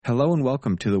Hello and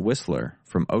welcome to The Whistler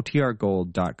from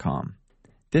OTRGold.com.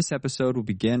 This episode will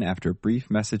begin after a brief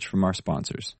message from our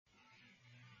sponsors.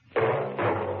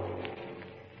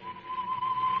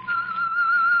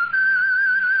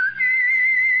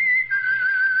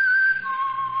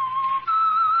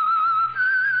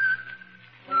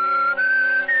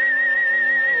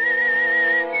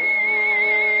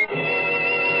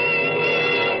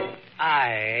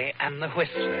 I am the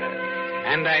Whistler,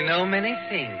 and I know many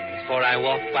things. For I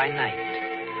walk by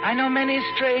night. I know many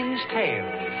strange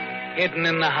tales hidden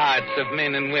in the hearts of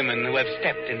men and women who have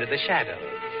stepped into the shadows.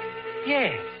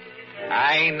 Yes,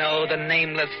 I know the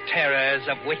nameless terrors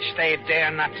of which they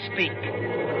dare not speak.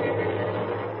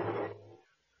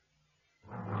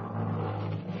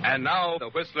 And now, the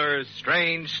Whistler's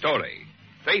strange story,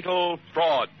 Fatal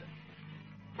Fraud.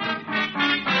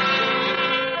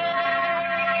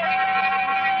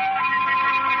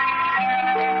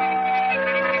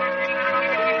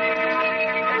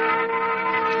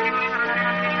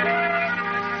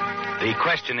 The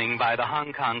questioning by the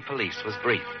Hong Kong police was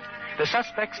brief. The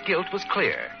suspect's guilt was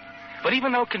clear. But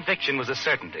even though conviction was a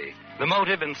certainty, the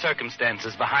motive and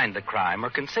circumstances behind the crime were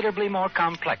considerably more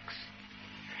complex.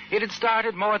 It had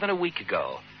started more than a week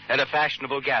ago at a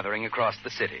fashionable gathering across the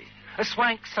city. A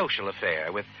swank social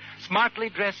affair with smartly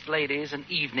dressed ladies in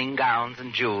evening gowns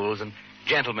and jewels and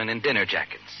gentlemen in dinner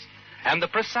jackets. And the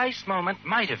precise moment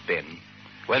might have been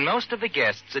when most of the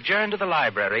guests adjourned to the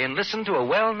library and listened to a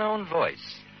well-known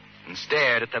voice and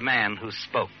stared at the man who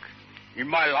spoke. In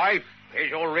my life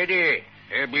has already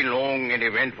been long and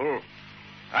eventful.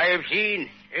 I have seen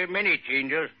many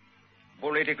changes,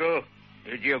 political,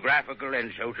 geographical,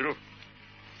 and social.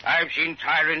 I have seen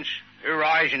tyrants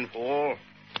rise and fall,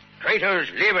 traitors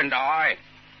live and die.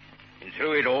 And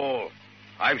through it all,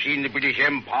 I've seen the British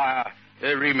Empire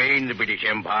remain the British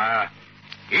Empire.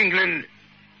 England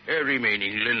remain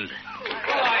England.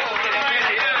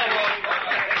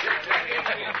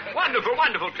 Wonderful,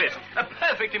 wonderful, Chris. A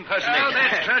perfect impersonation. Oh,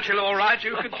 that's Churchill, all right.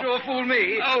 You could sure fool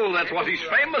me. Oh, that's what he's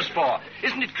famous for,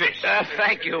 isn't it, Chris?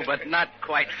 Thank you, but not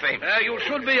quite famous. You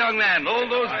should be, young man. All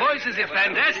those voices are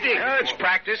fantastic. It's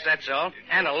practice, that's all.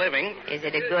 And a living. Is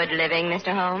it a good living,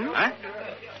 Mr. Holmes? Huh?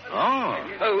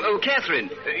 Oh, Catherine,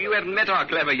 you haven't met our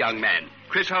clever young man.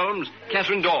 Chris Holmes,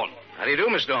 Catherine Dawn. How do you do,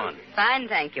 Miss Dawn? Fine,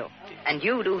 thank you. And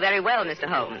you do very well, Mr.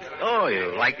 Holmes. Oh,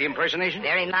 you like the impersonation?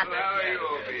 Very much.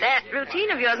 That routine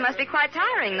of yours must be quite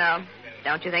tiring, though.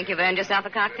 Don't you think you've earned yourself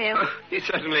a cocktail? He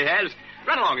certainly has.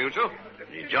 Run along, you two.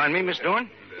 You join me, Miss Dawn?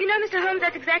 You know, Mr. Holmes,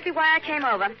 that's exactly why I came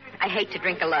over. I hate to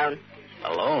drink alone.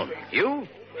 Alone? You?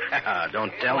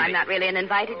 Don't tell me. I'm not really an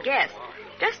invited guest.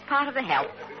 Just part of the help.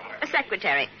 A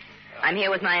secretary. I'm here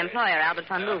with my employer, Albert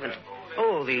van Leuven.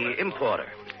 Oh, the importer.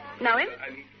 Know him?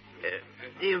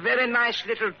 The very nice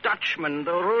little Dutchman,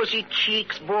 the rosy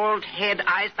cheeks, bald head,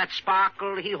 eyes that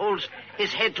sparkle. He holds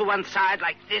his head to one side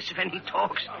like this when he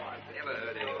talks.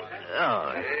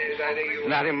 Oh,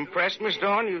 not impressed, Miss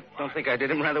Dawn? You don't think I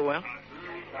did him rather well?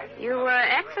 You were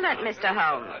excellent, Mr.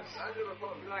 Holmes.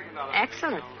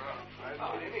 Excellent.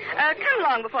 Come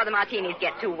along before the martinis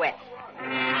get too wet.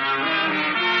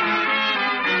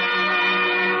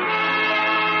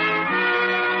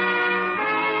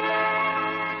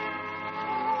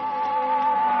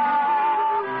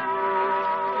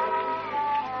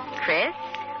 Chris,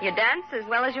 you dance as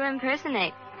well as you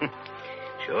impersonate.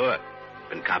 Sure.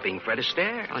 Been copying Fred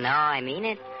Astaire. Oh, no, I mean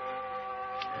it.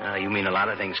 You mean a lot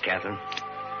of things, Catherine.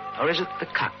 Or is it the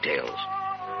cocktails?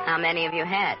 How many have you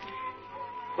had?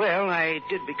 Well, I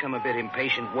did become a bit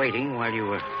impatient waiting while you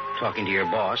were talking to your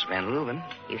boss, Van Leuven.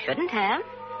 You shouldn't have.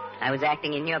 I was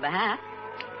acting in your behalf.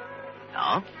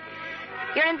 Oh?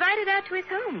 You're invited out to his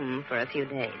home for a few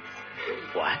days.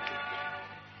 What?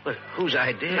 Well, whose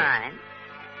idea? Mine.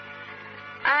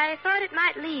 I thought it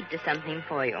might lead to something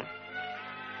for you.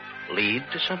 Lead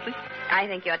to something? I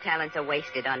think your talents are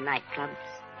wasted on nightclubs.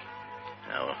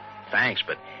 Oh, thanks,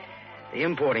 but the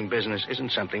importing business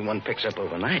isn't something one picks up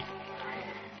overnight.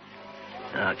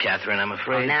 Catherine, I'm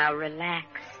afraid... Oh, now relax.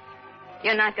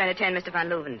 You're not going to turn Mr. Van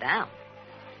Leuven down.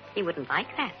 He wouldn't like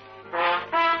that.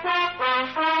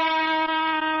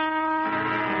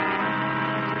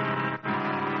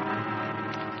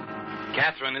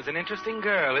 Catherine is an interesting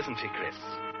girl, isn't she, Chris?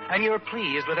 And you're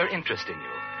pleased with her interest in you.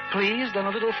 Pleased and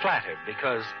a little flattered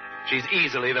because she's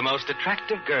easily the most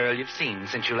attractive girl you've seen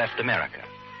since you left America.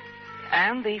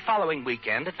 And the following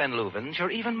weekend at Van Leuven's,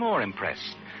 you're even more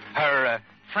impressed. Her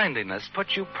friendliness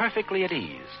puts you perfectly at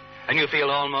ease, and you feel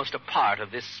almost a part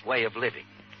of this way of living.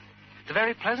 It's a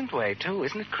very pleasant way, too,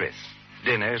 isn't it, Chris?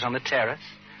 Dinners on the terrace,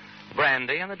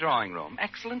 brandy in the drawing room,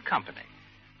 excellent company.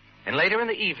 And later in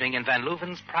the evening in Van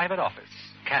Leuven's private office,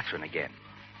 Catherine again.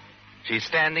 She's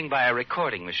standing by a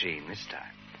recording machine this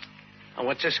time. Oh,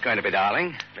 what's this going to be,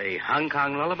 darling? A Hong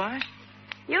Kong lullaby?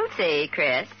 You'll see,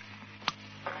 Chris.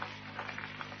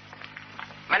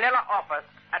 Manila office.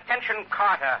 Attention,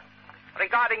 Carter.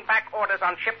 Regarding back orders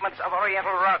on shipments of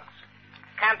Oriental rugs.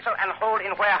 Cancel and hold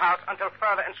in warehouse until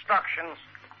further instructions.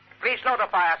 Please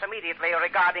notify us immediately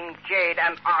regarding jade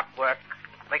and artwork.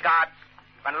 Regards,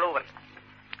 Van Leuven.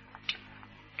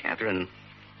 Catherine,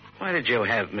 why did you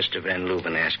have Mr. Van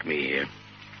Leuven ask me here?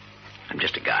 I'm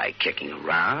just a guy kicking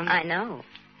around. I know.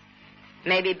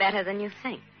 Maybe better than you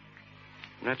think.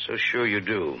 Not so sure you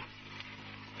do.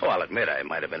 Oh, I'll admit I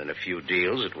might have been in a few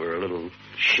deals that were a little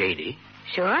shady.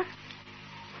 Sure?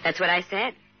 That's what I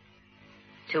said.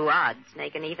 2 odds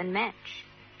make an even match.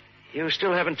 You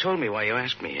still haven't told me why you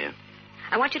asked me here.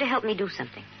 I want you to help me do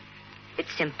something.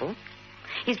 It's simple.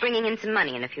 He's bringing in some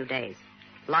money in a few days.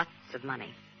 Lots of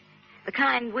money. The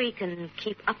kind we can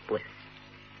keep up with.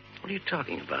 What are you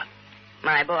talking about?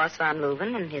 My boss, Van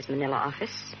Leuven, and his Manila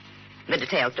office. The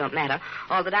details don't matter.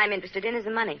 All that I'm interested in is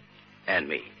the money. And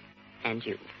me. And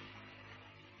you.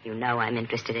 You know I'm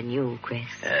interested in you, Chris.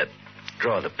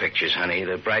 Draw the pictures, honey.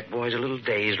 The bright boy's a little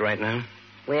dazed right now.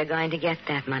 We're going to get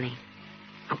that money.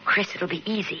 Oh, Chris, it'll be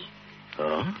easy.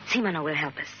 Oh? Simano will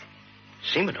help us.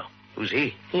 Simano? Who's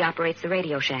he? He operates the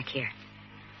radio shack here.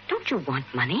 Don't you want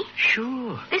money?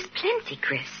 Sure. There's plenty,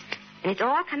 Chris. And it's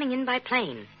all coming in by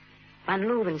plane. Van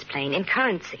Leuven's plane, in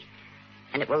currency.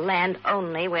 And it will land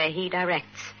only where he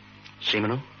directs.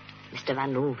 Simano? Mr.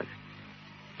 Van Leuven.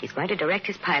 He's going to direct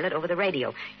his pilot over the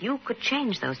radio. You could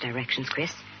change those directions,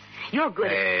 Chris. You're good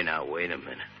at... Hey, now, wait a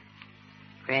minute.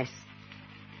 Chris,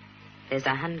 there's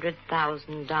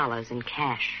 $100,000 in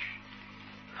cash.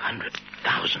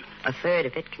 100,000? A third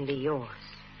of it can be yours.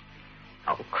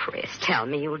 Oh, Chris, tell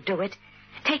me you'll do it.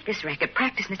 Take this record.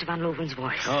 Practice Mr. Van Leuven's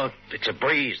voice. Oh, it's a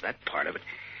breeze, that part of it.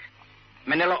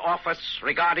 Manila office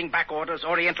regarding back orders,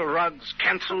 Oriental rugs,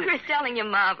 cancel. Chris, telling you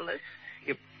marvelous.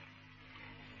 You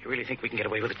really think we can get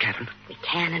away with it, Catherine? We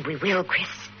can and we will, Chris.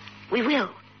 We will.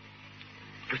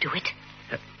 You'll do it?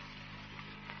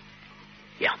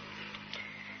 Yeah.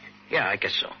 Yeah, I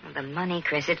guess so. The money,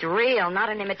 Chris, it's real, not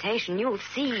an imitation. You'll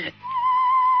see.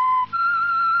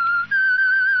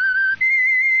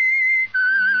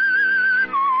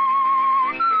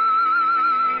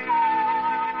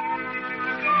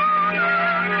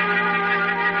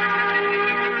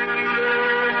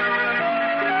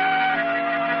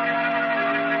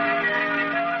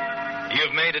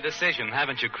 You've made a decision,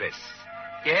 haven't you, Chris?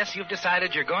 Yes, you've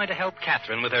decided you're going to help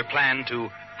Catherine with her plan to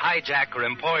hijack her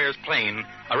employer's plane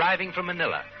arriving from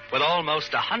Manila with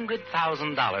almost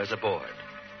 $100,000 aboard.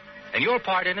 And your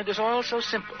part in it is all so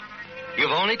simple.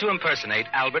 You've only to impersonate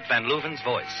Albert Van Leuven's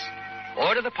voice.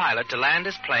 Order the pilot to land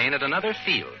his plane at another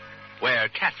field where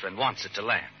Catherine wants it to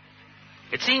land.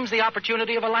 It seems the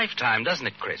opportunity of a lifetime, doesn't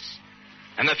it, Chris?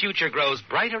 And the future grows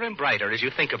brighter and brighter as you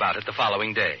think about it the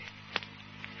following day.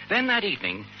 Then that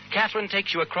evening, Catherine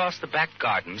takes you across the back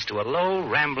gardens to a low,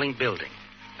 rambling building,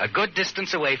 a good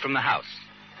distance away from the house.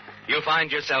 You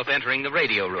find yourself entering the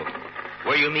radio room,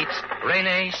 where you meet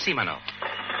Rene Simano.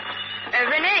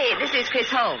 Rene, this is Chris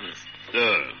Holmes.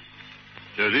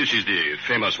 So this is the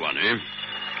famous one, eh?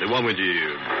 The one with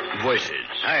the voices.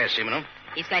 Hi, Simano.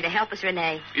 He's going to help us,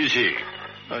 Rene. Is he?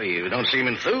 Oh, you don't seem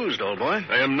enthused, old boy.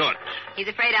 I am not. He's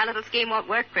afraid our little scheme won't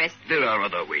work, Chris. There are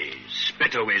other ways,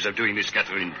 better ways of doing this,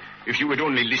 Catherine. If you would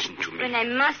only listen to me.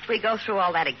 Rene, must we go through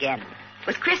all that again?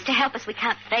 With Chris to help us, we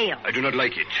can't fail. I do not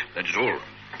like it, that is all.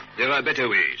 There are better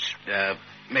ways.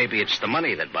 Maybe it's the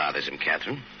money that bothers him,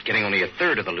 Catherine. Getting only a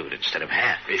third of the loot instead of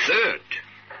half. A third?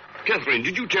 Catherine,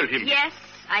 did you tell him? Yes,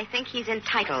 I think he's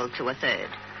entitled to a third.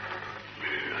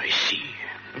 I see.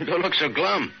 Don't look so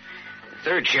glum. The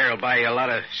third share will buy you a lot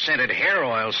of scented hair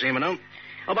oil, Simano.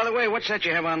 Oh, by the way, what's that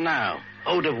you have on now?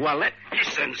 Eau de Voilette?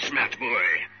 Listen, smart boy.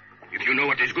 If you know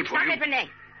what is good for Stop you... it, Rene.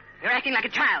 You're acting like a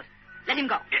child. Let him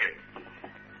go.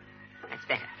 That's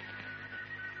better.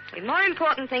 We've more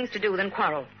important things to do than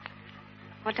quarrel.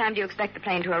 What time do you expect the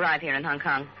plane to arrive here in Hong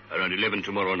Kong? Around 11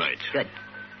 tomorrow night. Good.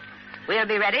 We'll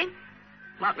be ready.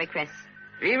 Won't we, Chris?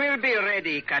 We will be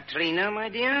ready, Katrina, my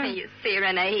dear. You see,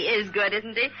 Rene, he is good,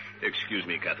 isn't he? Excuse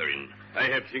me, Catherine. I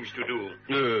have things to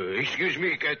do. Excuse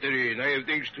me, Catherine. I have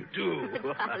things to do.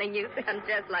 Darling, you sound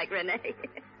just like Rene.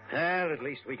 Well, at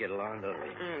least we get along, don't we?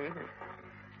 Mm-hmm.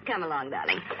 Come along,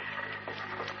 darling.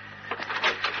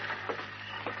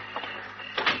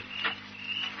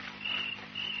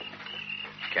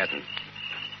 Catherine,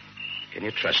 can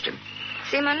you trust him?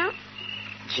 Simano?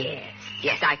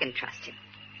 Yes, I can trust him.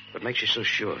 What makes you so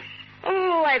sure?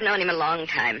 Oh, I've known him a long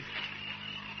time.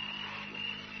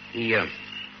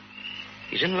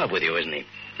 He's in love with you, isn't he?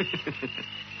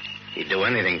 He'd do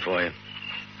anything for you.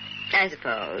 I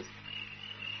suppose.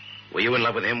 Were you in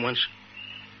love with him once?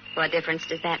 What difference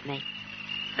does that make?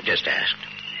 I just asked.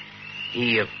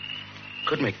 He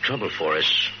could make trouble for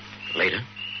us later.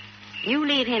 You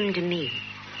leave him to me.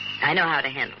 I know how to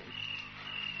handle him.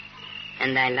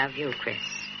 And I love you, Chris.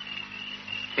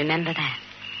 Remember that.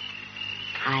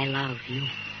 I love you.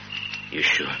 You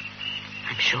sure?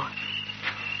 I'm sure.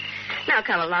 Now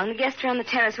come along. The guests are on the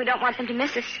terrace. We don't want them to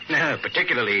miss us. No,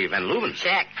 particularly Van Leuven.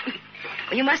 Check.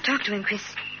 Well, you must talk to him, Chris.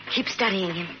 Keep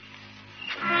studying him.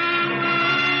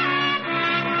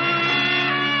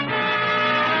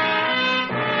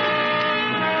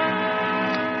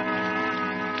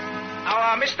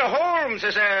 Mr. Holmes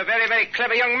is a very, very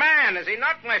clever young man, is he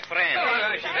not, my friend?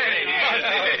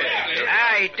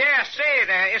 I dare say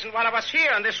there isn't one of us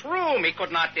here in this room he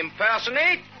could not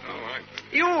impersonate.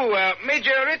 You,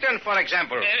 Major Ritten, for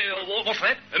example. What's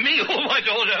that? Me? Oh, my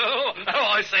daughter. Oh,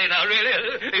 I say now,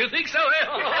 really. You think so?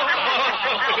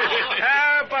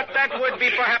 But that would be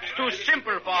perhaps too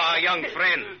simple for our young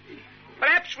friend.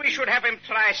 Perhaps we should have him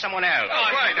try someone else.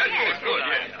 Oh, right. That's good.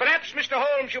 Yeah. Perhaps, Mr.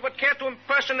 Holmes, you would care to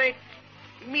impersonate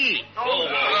me.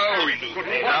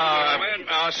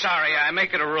 Sorry. I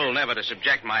make it a rule never to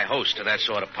subject my host to that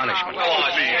sort of punishment.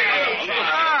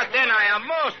 Then I am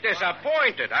most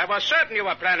disappointed. I was certain you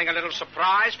were planning a little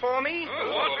surprise for me.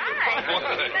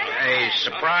 A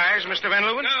surprise, Mr. Van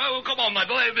Leuven? Oh, come on, my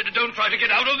boy. Don't try to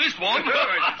get out of this one.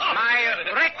 My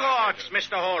records,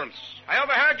 Mr. Holmes. I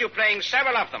overheard you playing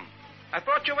several of them. I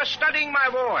thought you were studying my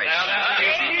voice. Well,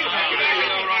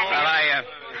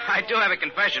 I do have a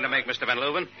confession to make, Mr. Van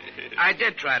Leuven. I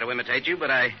did try to imitate you, but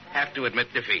I have to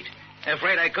admit defeat. I'm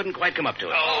afraid I couldn't quite come up to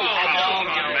it. No,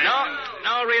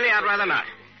 really, I'd rather not.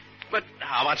 But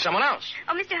how about someone else?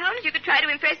 Oh, Mr. Holmes, you could try to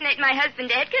impersonate my husband,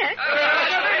 Edgar. His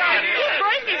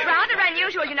voice is rather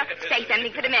unusual, you know. Say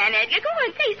something for the man, Edgar. Go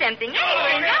on, say something.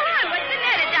 Anything. Go on. What's the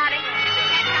matter, darling?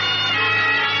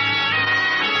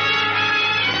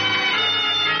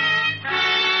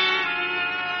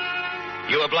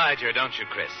 You oblige her, don't you,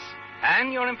 Chris?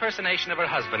 And your impersonation of her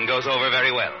husband goes over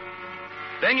very well.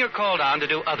 Then you're called on to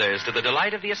do others to the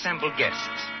delight of the assembled guests.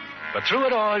 But through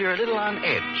it all, you're a little on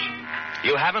edge.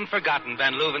 You haven't forgotten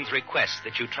Van Leuven's request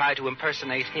that you try to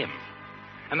impersonate him.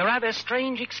 And the rather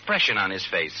strange expression on his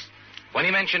face when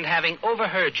he mentioned having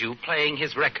overheard you playing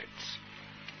his records.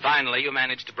 Finally, you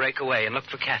managed to break away and look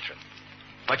for Catherine.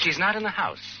 But she's not in the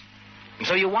house. And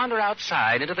so you wander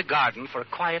outside into the garden for a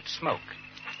quiet smoke.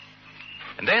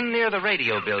 And then near the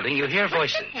radio building, you hear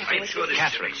voices. I'm sure this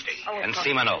Catherine is a mistake. and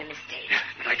Simano.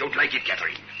 But I don't like it,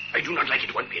 Catherine. I do not like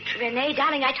it one bit. Renee,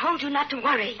 darling, I told you not to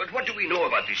worry. But what do we know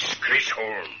about this Chris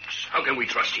Holmes? How can we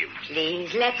trust him?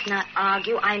 Please, let's not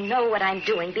argue. I know what I'm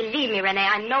doing. Believe me, Renee,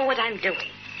 I know what I'm doing.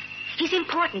 He's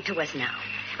important to us now.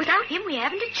 Without him, we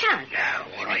haven't a chance. Now,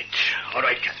 all right. All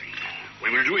right, Catherine.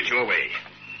 We will do it your way.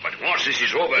 But once this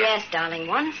is over... Yes, darling,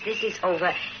 once this is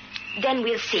over, then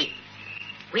we'll see.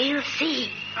 We'll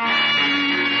see.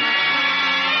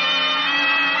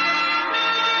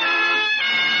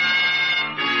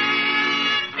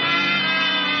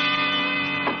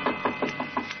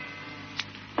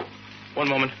 One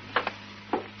moment.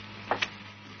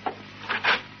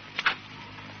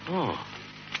 Oh,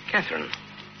 Catherine.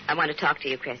 I want to talk to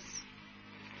you, Chris.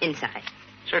 Inside.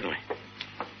 Certainly.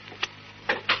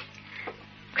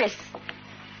 Chris,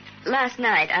 last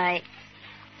night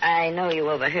I know you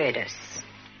overheard us.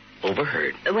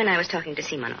 Overheard? When I was talking to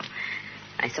Simano,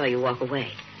 I saw you walk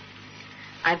away.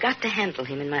 I've got to handle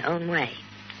him in my own way.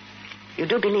 You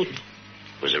do believe me?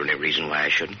 Was there any reason why I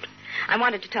shouldn't? I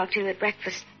wanted to talk to you at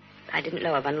breakfast. I didn't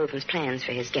know of Van Leuven's plans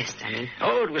for his guests, I mean.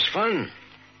 Oh, it was fun.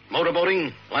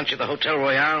 Motorboating, lunch at the Hotel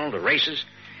Royale, the races.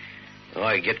 Oh,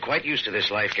 I get quite used to this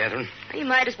life, Catherine. Well, you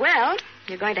might as well.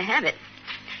 You're going to have it.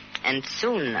 And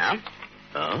soon now.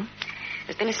 Oh?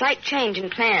 There's been a slight change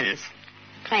in plans.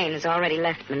 The plane has already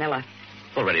left Manila.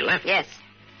 Already left? Yes.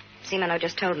 Simano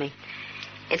just told me.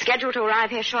 It's scheduled to arrive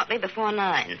here shortly before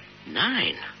 9.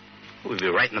 9? We'll be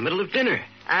right in the middle of dinner.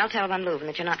 I'll tell Van Leuven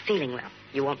that you're not feeling well.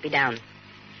 You won't be down.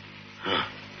 Huh.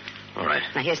 All right.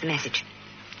 Now, here's the message.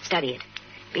 Study it.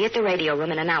 Be at the radio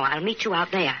room in an hour. I'll meet you out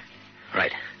there.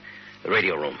 Right. The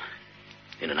radio room.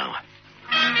 In an hour.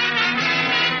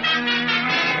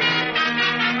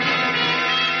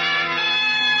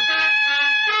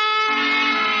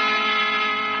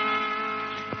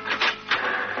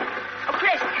 Oh,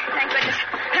 Chris, thank goodness.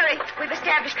 Hurry. We've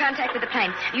established contact with the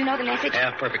plane. You know the message?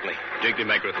 Yeah, perfectly. Take the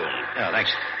microphone. Oh,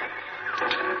 thanks.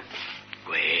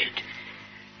 Wait.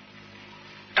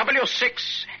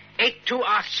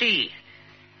 W682RC.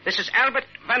 This is Albert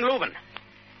Van Leuven.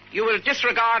 You will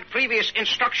disregard previous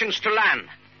instructions to land.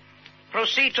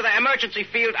 Proceed to the emergency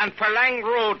field on Perlang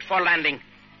Road for landing.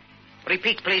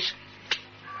 Repeat, please.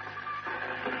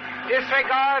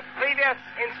 Disregard previous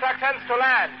instructions to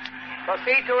land.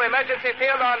 Proceed to emergency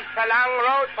field on Perlang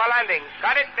Road for landing.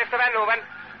 Got it, Mr. Van Leuven?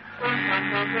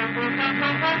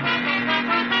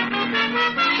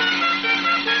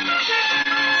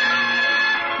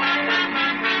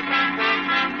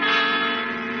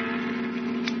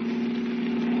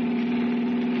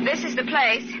 This is the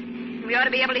place. We ought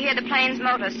to be able to hear the plane's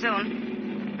motor soon.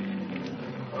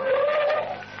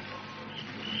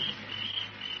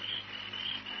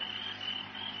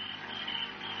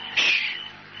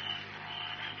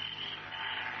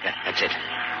 That's it.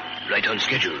 Right on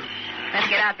schedule. Let's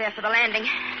get out there for the landing.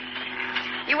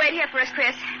 You wait here for us,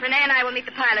 Chris. Renee and I will meet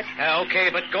the pilot. Okay,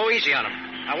 but go easy on him.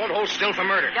 I won't hold still for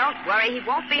murder. Don't worry. He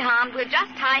won't be harmed. We'll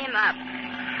just tie him up.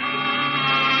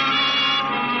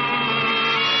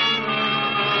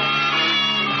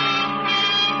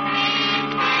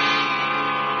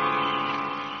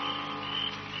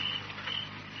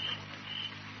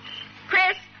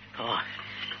 Chris? Oh,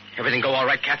 everything go all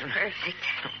right, Catherine? Perfect.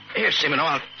 Here, Seaman,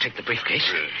 I'll take the briefcase.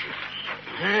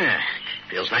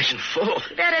 Feels nice and full.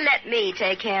 Better let me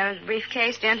take care of the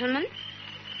briefcase, gentlemen.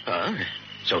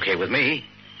 It's okay with me.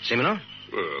 Seaman?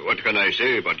 What can I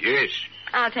say but yes?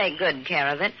 I'll take good care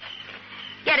of it.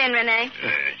 Get in, Renee.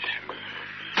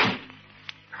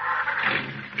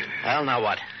 Well, now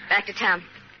what? Back to town.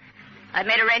 I've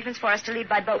made arrangements for us to leave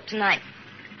by boat tonight.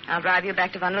 I'll drive you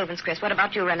back to Von Leuven's, Chris. What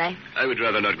about you, Renee? I would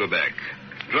rather not go back.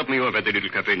 Drop me off at the little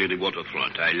cafe near the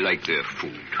waterfront. I like their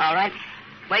food. All right.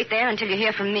 Wait there until you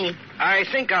hear from me. I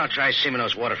think I'll try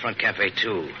Simeno's Waterfront Cafe,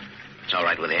 too. It's all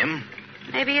right with him.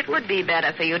 Maybe it would be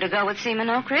better for you to go with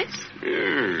Simeno, Chris.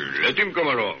 Let him come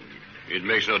along. It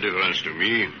makes no difference to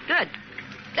me. Good.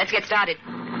 Let's get started.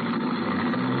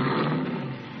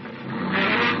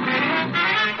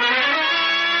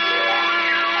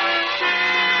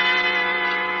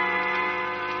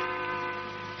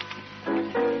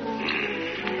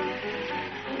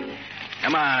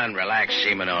 Come on, relax,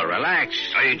 Simeno, relax.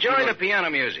 Enjoy the piano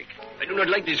music. I do not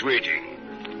like this waiting.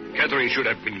 Catherine should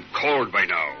have been called by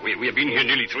now. We have been here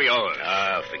nearly 3 hours.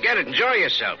 Forget it. Enjoy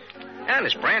yourself. And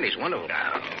this brandy's wonderful.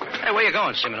 Hey, where you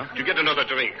going, Simeno? To get another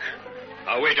drink.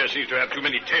 Our waiter seems to have too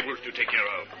many tables to take care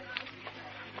of.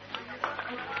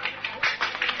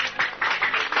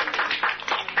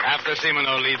 After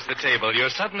Simeno leaves the table, you're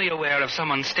suddenly aware of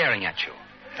someone staring at you.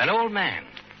 An old man,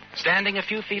 standing a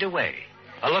few feet away.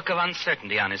 A look of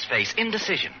uncertainty on his face,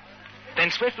 indecision. Then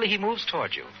swiftly he moves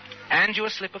toward you, hands you a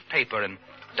slip of paper, and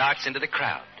darts into the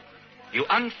crowd. You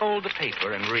unfold the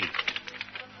paper and read.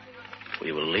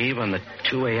 We will leave on the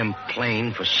 2 a.m.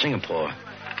 plane for Singapore.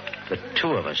 The 2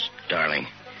 of us, darling.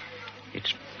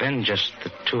 It's been just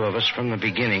the 2 of us from the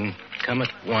beginning. Come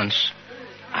at once.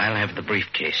 I'll have the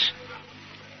briefcase.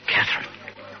 Catherine.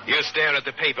 You stare at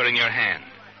the paper in your hand.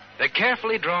 The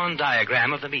carefully drawn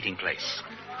diagram of the meeting place.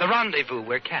 The rendezvous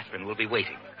where Catherine will be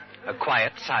waiting. A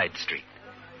quiet side street.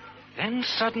 Then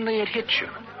suddenly it hits you.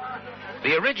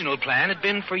 The original plan had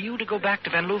been for you to go back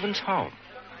to Van Leuven's home.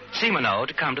 Simeno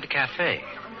to come to the cafe.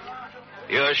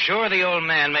 You're sure the old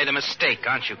man made a mistake,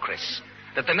 aren't you, Chris?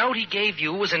 That the note he gave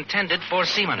you was intended for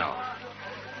Simeno.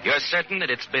 You're certain that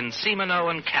it's been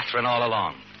Simeno and Catherine all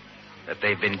along. That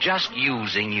they've been just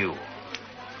using you.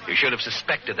 You should have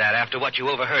suspected that after what you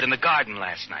overheard in the garden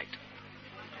last night.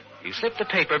 You slip the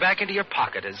paper back into your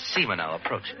pocket as Simeno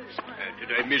approaches.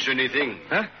 Did I miss anything?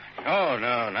 Huh? Oh,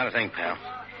 no, not a thing, pal.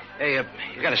 Hey,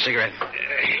 you got a cigarette?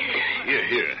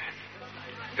 Here.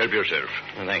 Help yourself.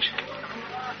 Oh, thanks.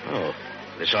 Oh,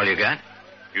 this all you got?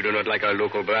 You do not like our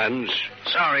local brands?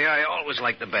 Sorry, I always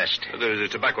like the best. There's a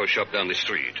tobacco shop down the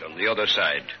street, on the other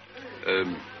side.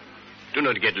 Do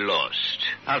not get lost.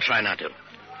 I'll try not to.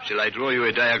 Shall I draw you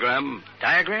a diagram?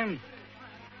 Diagram?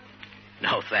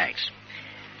 No, thanks.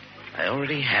 I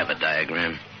already have a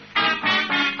diagram.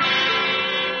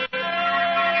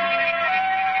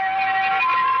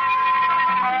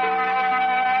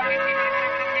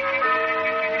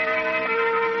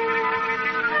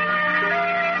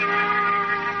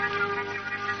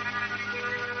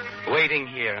 Waiting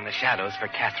here in the shadows for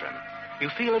Catherine. You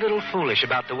feel a little foolish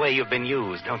about the way you've been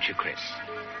used, don't you, Chris?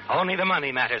 Only the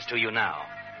money matters to you now.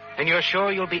 And you're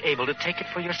sure you'll be able to take it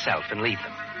for yourself and leave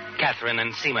them. Catherine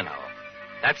and Simeno.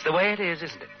 That's the way it is,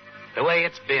 isn't it? The way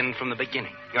it's been from the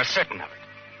beginning. You're certain of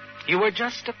it. You were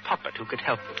just a puppet who could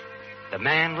help you. The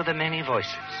man with the many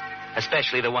voices.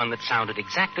 Especially the one that sounded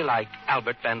exactly like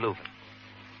Albert Van Leuven.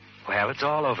 Well, it's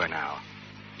all over now.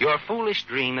 Your foolish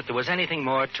dream that there was anything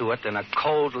more to it than a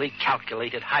coldly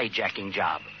calculated hijacking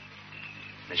job.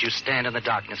 As you stand in the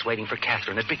darkness waiting for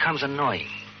Catherine, it becomes annoying.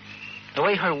 The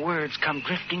way her words come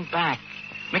drifting back,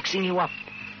 mixing you up,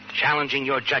 challenging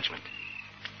your judgment.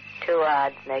 2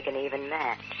 odds make an even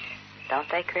match, don't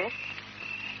they, Chris?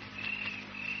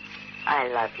 I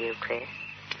love you, Chris.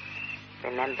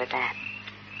 Remember that.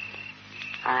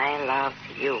 I love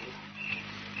you.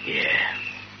 Yeah,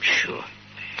 sure.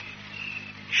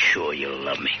 Sure you'll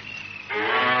love me.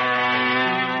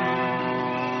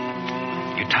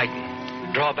 You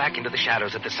tighten, draw back into the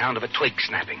shadows at the sound of a twig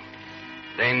snapping.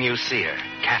 Then you see her,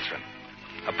 Catherine,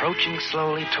 approaching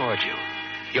slowly toward you.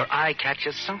 Your eye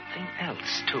catches something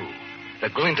else, too. The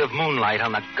glint of moonlight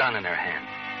on the gun in her hand.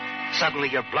 Suddenly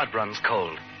your blood runs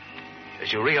cold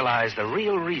as you realize the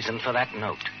real reason for that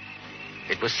note.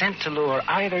 It was sent to lure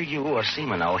either you or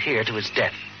Simoneau here to his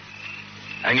death.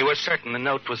 And you were certain the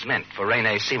note was meant for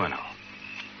Rene Simoneau.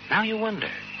 Now you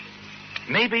wonder,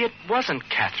 maybe it wasn't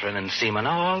Catherine and Simoneau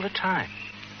all the time.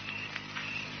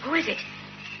 Who is it?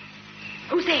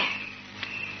 Who's there?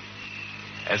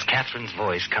 As Catherine's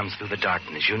voice comes through the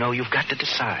darkness, you know you've got to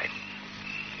decide.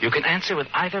 You can answer with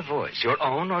either voice, your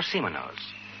own or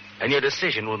Simoneau's, and your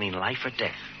decision will mean life or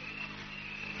death.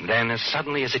 Then, as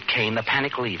suddenly as it came, the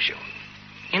panic leaves you.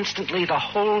 Instantly, the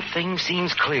whole thing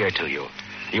seems clear to you.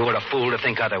 You were a fool to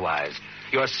think otherwise.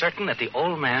 You're certain that the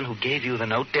old man who gave you the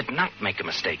note did not make a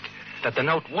mistake, that the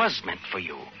note was meant for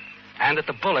you, and that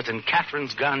the bullet in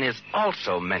Catherine's gun is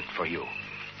also meant for you.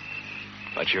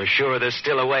 But you're sure there's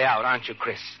still a way out, aren't you,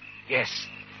 Chris? Yes.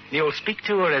 You'll speak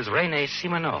to her as Rene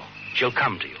Simoneau. She'll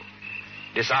come to you.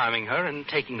 Disarming her and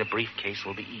taking the briefcase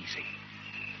will be easy.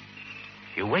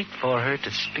 You wait for her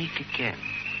to speak again.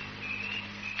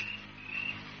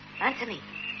 Answer me.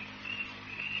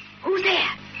 Who's there?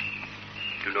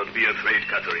 Do not be afraid,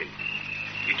 Catherine.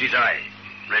 It is I,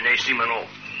 Rene Simoneau.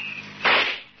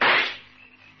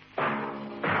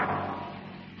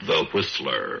 The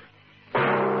Whistler.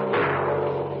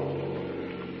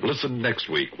 Listen next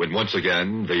week when once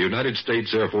again the United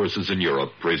States Air Forces in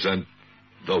Europe present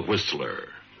The Whistler.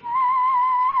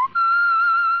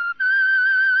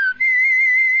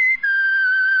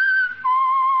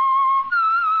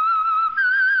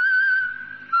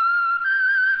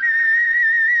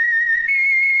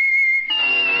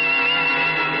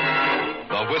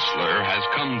 The Whistler has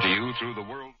come to you through the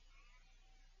world.